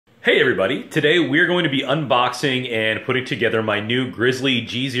Hey everybody, today we're going to be unboxing and putting together my new Grizzly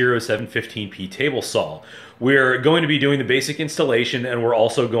G0715P table saw. We're going to be doing the basic installation and we're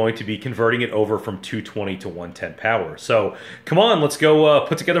also going to be converting it over from 220 to 110 power. So come on, let's go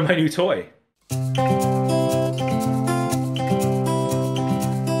put together my new toy.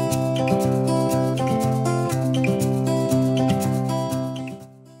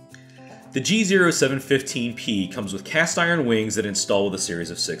 The G0715P comes with cast iron wings that install with a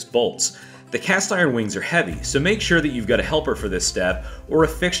series of 6 bolts. The cast iron wings are heavy, so make sure that you've got a helper for this step or a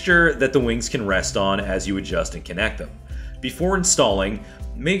fixture that the wings can rest on as you adjust and connect them. Before installing,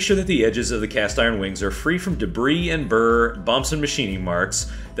 make sure that the edges of the cast iron wings are free from debris and burr, bumps and machining marks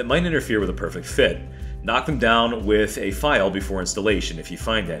that might interfere with a perfect fit. Knock them down with a file before installation if you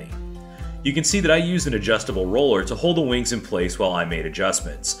find any. You can see that I used an adjustable roller to hold the wings in place while I made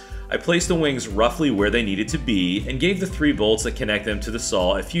adjustments. I placed the wings roughly where they needed to be and gave the 3 bolts that connect them to the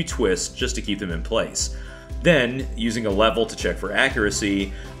saw a few twists just to keep them in place. Then, using a level to check for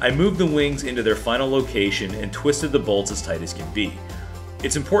accuracy, I moved the wings into their final location and twisted the bolts as tight as can be.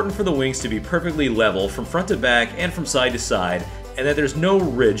 It's important for the wings to be perfectly level from front to back and from side to side, and that there's no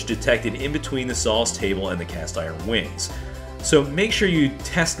ridge detected in between the saw's table and the cast iron wings. So make sure you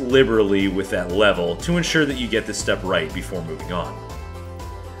test liberally with that level to ensure that you get this step right before moving on.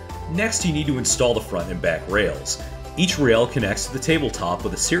 Next, you need to install the front and back rails. Each rail connects to the tabletop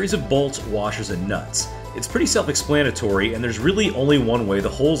with a series of bolts, washers, and nuts. It's pretty self-explanatory, and there's really only one way the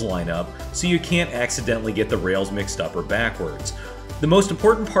holes line up, so you can't accidentally get the rails mixed up or backwards. The most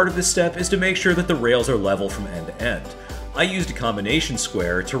important part of this step is to make sure that the rails are level from end to end. I used a combination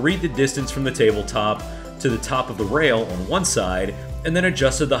square to read the distance from the tabletop to the top of the rail on one side, and then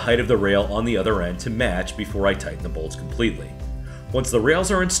adjusted the height of the rail on the other end to match before I tighten the bolts completely. Once the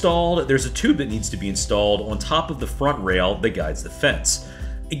rails are installed, there's a tube that needs to be installed on top of the front rail that guides the fence.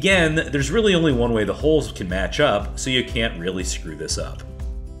 Again, there's really only one way the holes can match up, so you can't really screw this up.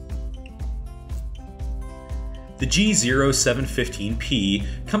 The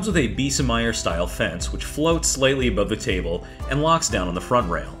G0715P comes with a Biesemeyer style fence which floats slightly above the table and locks down on the front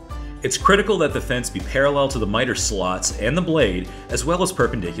rail. It's critical that the fence be parallel to the miter slots and the blade, as well as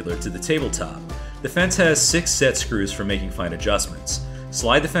perpendicular to the tabletop. The fence has 6 set screws for making fine adjustments.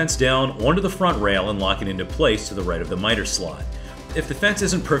 Slide the fence down onto the front rail and lock it into place to the right of the miter slot. If the fence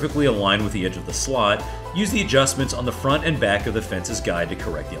isn't perfectly aligned with the edge of the slot, use the adjustments on the front and back of the fence's guide to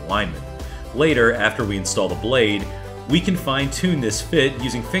correct the alignment. Later, after we install the blade, we can fine-tune this fit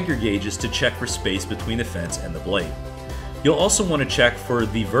using finger gauges to check for space between the fence and the blade. You'll also want to check for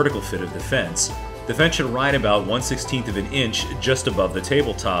the vertical fit of the fence. The fence should ride about 1/16 of an inch just above the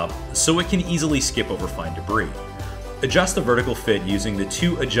tabletop, so it can easily skip over fine debris. Adjust the vertical fit using the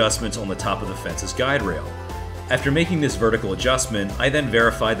 2 adjustments on the top of the fence's guide rail. After making this vertical adjustment, I then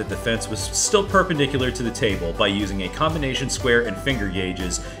verified that the fence was still perpendicular to the table by using a combination square and finger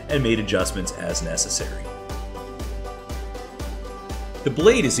gauges and made adjustments as necessary. The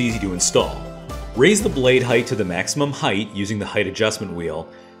blade is easy to install. Raise the blade height to the maximum height using the height adjustment wheel,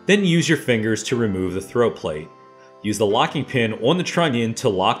 then use your fingers to remove the throat plate. Use the locking pin on the trunnion to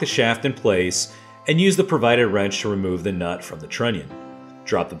lock the shaft in place, and use the provided wrench to remove the nut from the trunnion.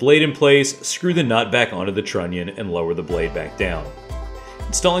 Drop the blade in place, screw the nut back onto the trunnion, and lower the blade back down.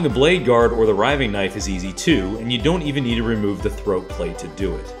 Installing the blade guard or the riving knife is easy too, and you don't even need to remove the throat plate to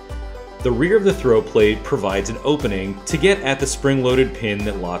do it. The rear of the throat plate provides an opening to get at the spring-loaded pin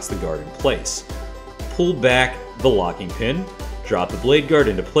that locks the guard in place. Pull back the locking pin, drop the blade guard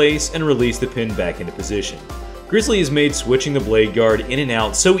into place, and release the pin back into position. Grizzly has made switching the blade guard in and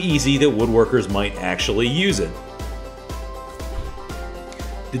out so easy that woodworkers might actually use it.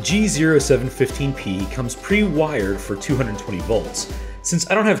 The G0715P comes pre-wired for 220 volts. Since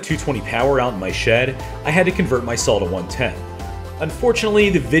I don't have 220 power out in my shed, I had to convert my saw to 110. Unfortunately,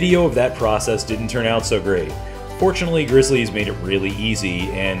 the video of that process didn't turn out so great. Fortunately, Grizzly has made it really easy,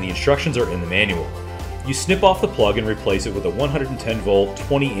 and the instructions are in the manual. You snip off the plug and replace it with a 110 volt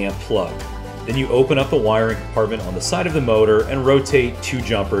 20 amp plug. Then you open up the wiring compartment on the side of the motor and rotate 2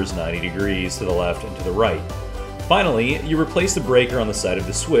 jumpers 90 degrees to the left and to the right. Finally, you replace the breaker on the side of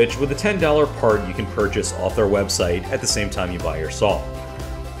the switch with a $10 part you can purchase off their website at the same time you buy your saw.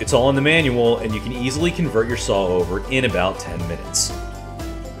 It's all in the manual, and you can easily convert your saw over in about 10 minutes.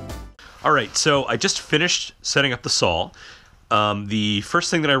 Alright, so I just finished setting up the saw. The first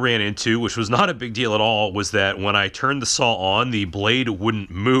thing that I ran into, which was not a big deal at all, was that when I turned the saw on, the blade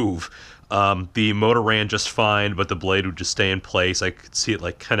wouldn't move. The motor ran just fine, but the blade would just stay in place. I could see it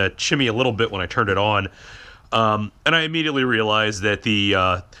like kind of shimmy a little bit when I turned it on. And I immediately realized that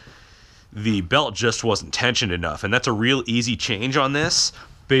the belt just wasn't tensioned enough, and that's a real easy change on this.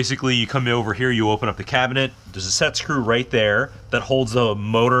 Basically, you come over here, you open up the cabinet, there's a set screw right there that holds the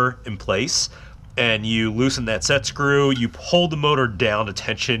motor in place, and you loosen that set screw, you hold the motor down to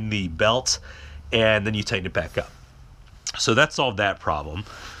tension the belt, and then you tighten it back up. So that solved that problem.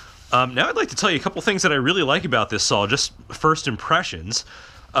 Now I'd like to tell you a couple things that I really like about this saw, just first impressions.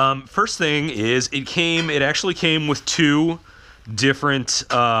 First thing is it actually came with two different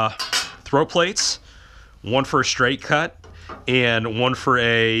throat plates, one for a straight cut and one for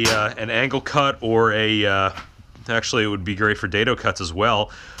an angle cut, or actually it would be great for dado cuts as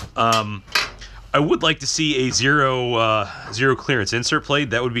well. I would like to see a zero clearance insert plate.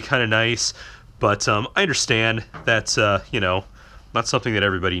 That would be kind of nice, but I understand that's not something that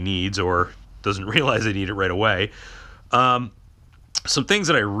everybody needs or doesn't realize they need it right away. Some things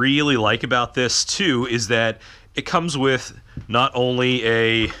that I really like about this too is that it comes with not only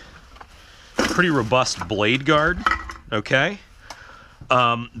a pretty robust blade guard, okay,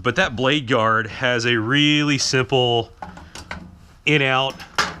 but that blade guard has a really simple in-out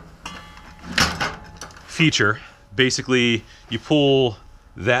feature. Basically, you pull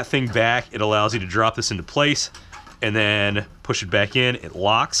that thing back, it allows you to drop this into place, and then push it back in, it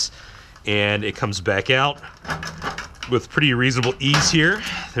locks, and it comes back out with pretty reasonable ease here.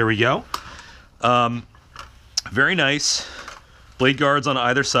 There we go. Very nice. Blade guards on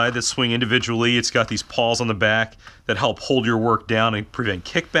either side that swing individually. It's got these paws on the back that help hold your work down and prevent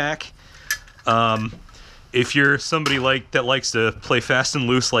kickback. If you're somebody that likes to play fast and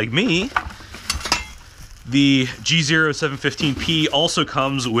loose like me, the G0715P also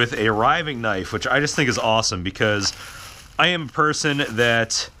comes with a riving knife, which I just think is awesome because I am a person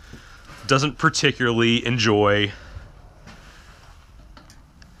that doesn't particularly enjoy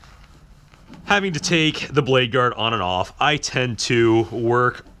having to take the blade guard on and off. I tend to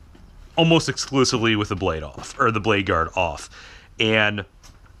work almost exclusively with the blade off, or the blade guard off. And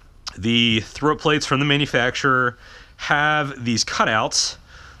the throat plates from the manufacturer have these cutouts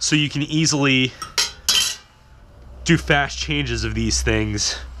so you can easily do fast changes of these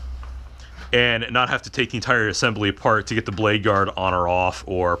things and not have to take the entire assembly apart to get the blade guard on or off,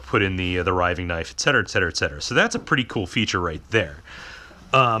 or put in the riving knife, etc., etc., etc. So that's a pretty cool feature right there.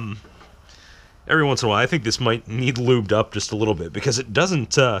 Every once in a while, I think this might need lubed up just a little bit because it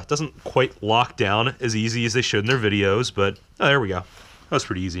doesn't quite lock down as easy as they should in their videos, but oh, there we go. That was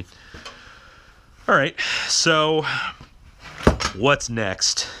pretty easy. All right, so what's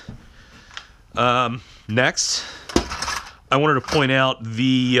next? Next, I wanted to point out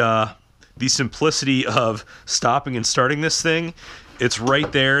the simplicity of stopping and starting this thing. It's right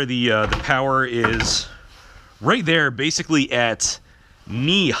there. The power is right there, basically at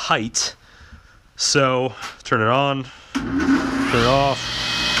knee height. So turn it on, turn it off.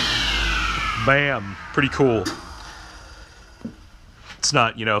 Bam! Pretty cool. It's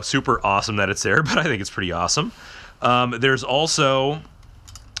not, super awesome that it's there, but I think it's pretty awesome. There's also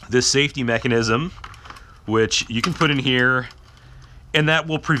this safety mechanism, which you can put in here, and that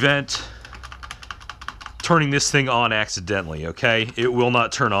will prevent turning this thing on accidentally, okay? It will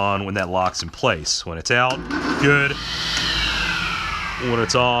not turn on when that locks in place. When it's out, good. When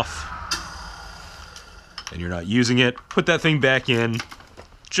it's off, and you're not using it, put that thing back in.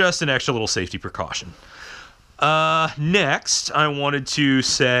 Just an extra little safety precaution. Next, I wanted to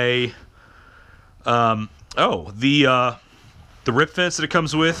say, the rip fence that it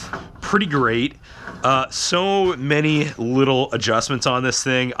comes with, pretty great. So many little adjustments on this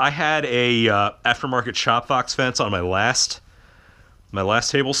thing. I had a aftermarket shop fox fence on my last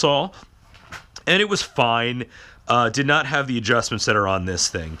table saw, and it was fine. Did not have the adjustments that are on this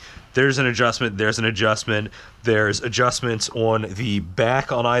thing. There's an adjustment, there's an adjustment, there's adjustments on the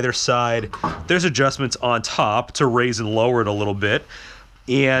back on either side, there's adjustments on top to raise and lower it a little bit,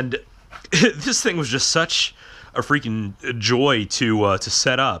 and this thing was just such a freaking joy to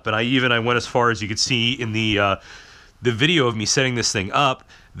set up. And I went as far as you could see in the video of me setting this thing up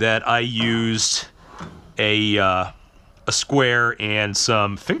that I used a square and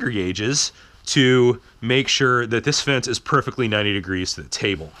some finger gauges to make sure that this fence is perfectly 90 degrees to the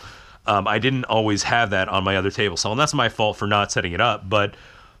table. I didn't always have that on my other table saw, and that's my fault for not setting it up, but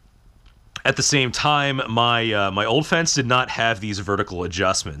at the same time, my old fence did not have these vertical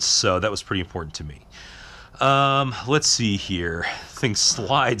adjustments, so that was pretty important to me. Let's see here. Thing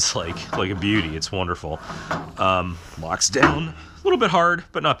slides like a beauty. It's wonderful. Locks down. A little bit hard,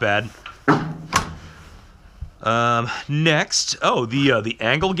 but not bad. Next, the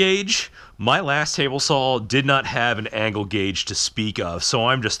angle gauge. My last table saw did not have an angle gauge to speak of, so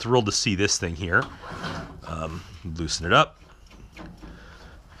I'm just thrilled to see this thing here. Loosen it up.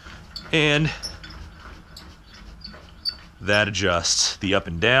 And That adjusts the up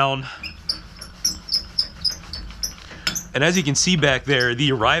and down. And as you can see back there,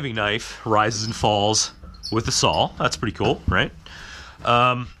 the arriving knife rises and falls with the saw. That's pretty cool, right?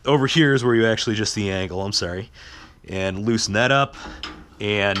 Over here is where you actually adjust the angle, I'm sorry. And loosen that up,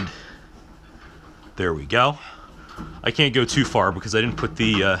 and there we go. I can't go too far because I didn't put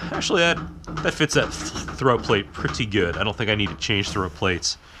the, actually that fits that throat plate pretty good. I don't think I need to change throat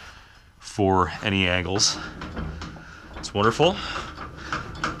plates for any angles. It's wonderful.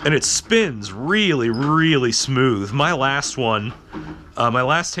 And it spins really, really smooth. My last one, my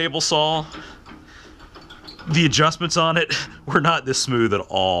last table saw, the adjustments on it were not this smooth at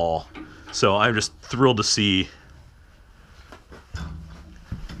all. So I'm just thrilled to see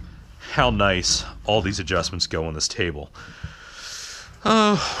how nice all these adjustments go on this table.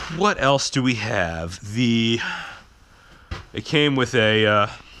 What else do we have? It came with a,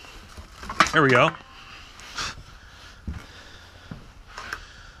 there we go.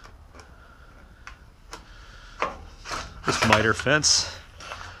 This miter fence.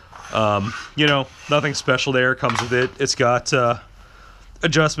 You know, nothing special there, comes with it. It's got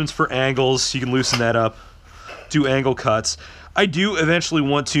adjustments for angles. You can loosen that up, do angle cuts. I do eventually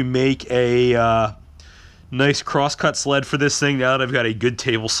want to make a nice cross-cut sled for this thing. Now that I've got a good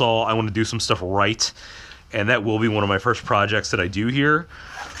table saw, I want to do some stuff right. And that will be one of my first projects that I do here.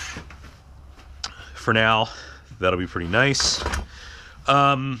 For now, that'll be pretty nice.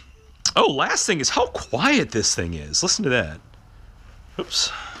 Oh, last thing is how quiet this thing is. Listen to that. Oops.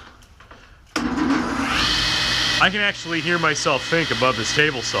 I can actually hear myself think above this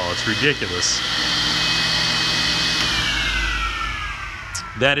table saw. It's ridiculous.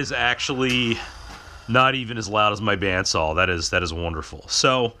 That is actually not even as loud as my bandsaw. That is wonderful.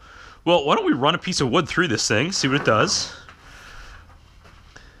 So, well, why don't we run a piece of wood through this thing, see what it does.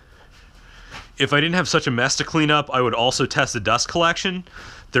 If I didn't have such a mess to clean up, I would also test the dust collection.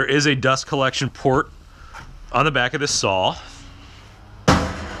 There is a dust collection port on the back of this saw.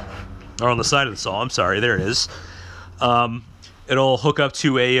 Or on the side of the saw, I'm sorry, there it is. It'll hook up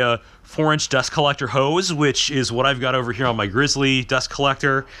to a 4-inch dust collector hose, which is what I've got over here on my Grizzly dust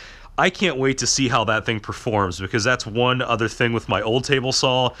collector. I can't wait to see how that thing performs, because that's one other thing with my old table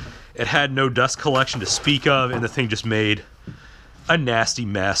saw. It had no dust collection to speak of, and the thing just made a nasty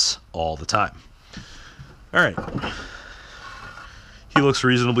mess all the time. All right. He looks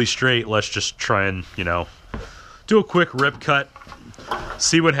reasonably straight. Let's just try and, you know, do a quick rip cut,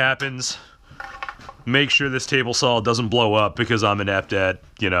 see what happens. Make sure this table saw doesn't blow up because I'm inept at,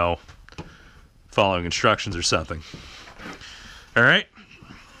 you know, following instructions or something. All right.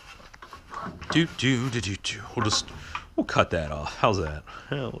 We'll cut that off. How's that?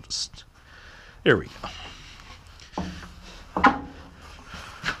 We'll just, there we go.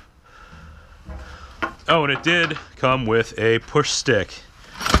 Oh, and it did come with a push stick.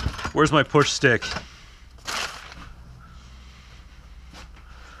 Where's my push stick?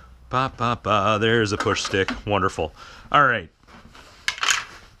 Ba, ba, ba. There's a push stick. Wonderful. All right.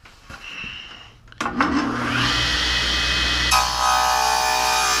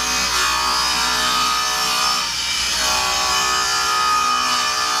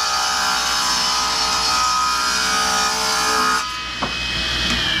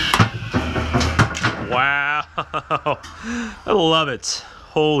 Wow. I love it.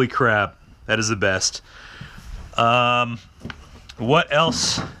 Holy crap. That is the best. What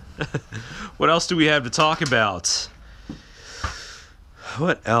else? What else do we have to talk about?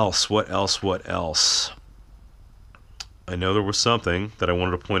 What else? I know there was something that I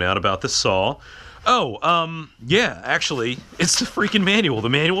wanted to point out about this saw. Oh, yeah, actually, it's the freaking manual. The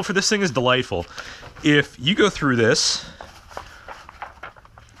manual for this thing is delightful. If you go through this,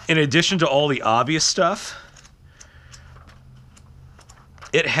 in addition to all the obvious stuff,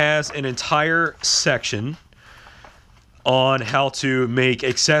 it has an entire section on how to make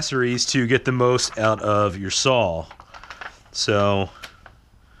accessories to get the most out of your saw. So,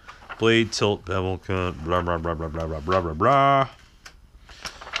 blade, tilt, bevel, cut, blah, blah, blah, blah, blah, blah, blah, blah, blah.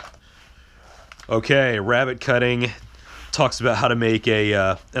 Okay, rabbit cutting talks about how to make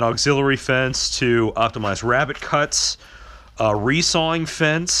an auxiliary fence to optimize rabbit cuts. Resawing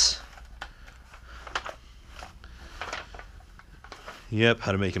fence. Yep,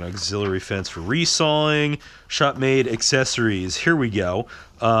 how to make an auxiliary fence for resawing. Shop-made accessories. Here we go.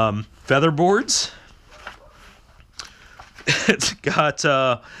 Feather boards. It's got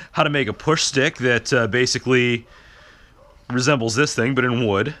how to make a push stick that basically resembles this thing, but in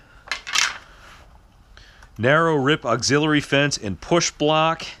wood. Narrow rip auxiliary fence and push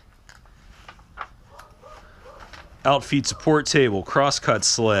block. Outfeed support table, crosscut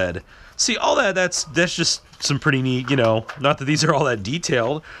sled. See, all that's just some pretty neat, you know, not that these are all that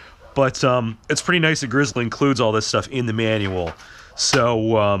detailed, but it's pretty nice that Grizzly includes all this stuff in the manual.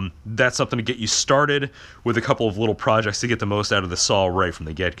 So that's something to get you started with a couple of little projects to get the most out of the saw right from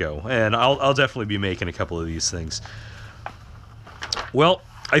the get-go. And I'll definitely be making a couple of these things. Well,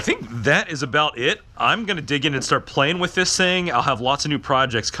 I think that is about it. I'm going to dig in and start playing with this thing. I'll have lots of new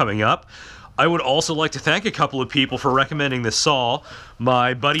projects coming up. I would also like to thank a couple of people for recommending this saw.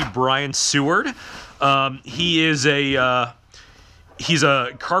 My buddy Brian Seward. He's a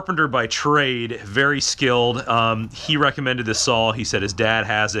carpenter by trade, very skilled. He recommended this saw. He said his dad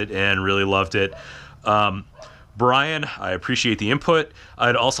has it and really loved it. Brian, I appreciate the input.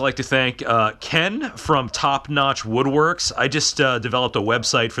 I'd also like to thank Ken from Top Notch Woodworks. I just developed a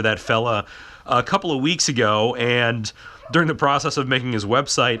website for that fella a couple of weeks ago, and during the process of making his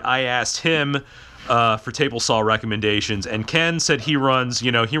website, I asked him for table saw recommendations, and Ken said he runs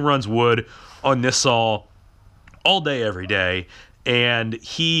wood on this saw all day, every day, and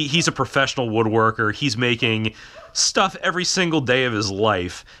he's a professional woodworker. He's making stuff every single day of his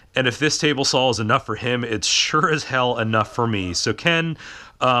life, and if this table saw is enough for him, it's sure as hell enough for me. So Ken,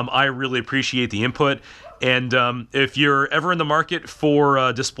 I really appreciate the input, and if you're ever in the market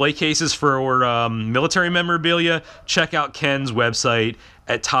for display cases for military memorabilia, check out Ken's website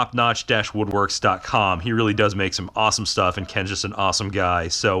at topnotch-woodworks.com. He really does make some awesome stuff, and Ken's just an awesome guy.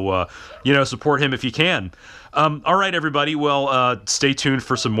 So, support him if you can. All right, everybody. Well, stay tuned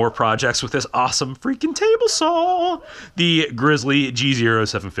for some more projects with this awesome freaking table saw, the Grizzly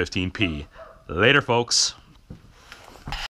G0715P. Later, folks.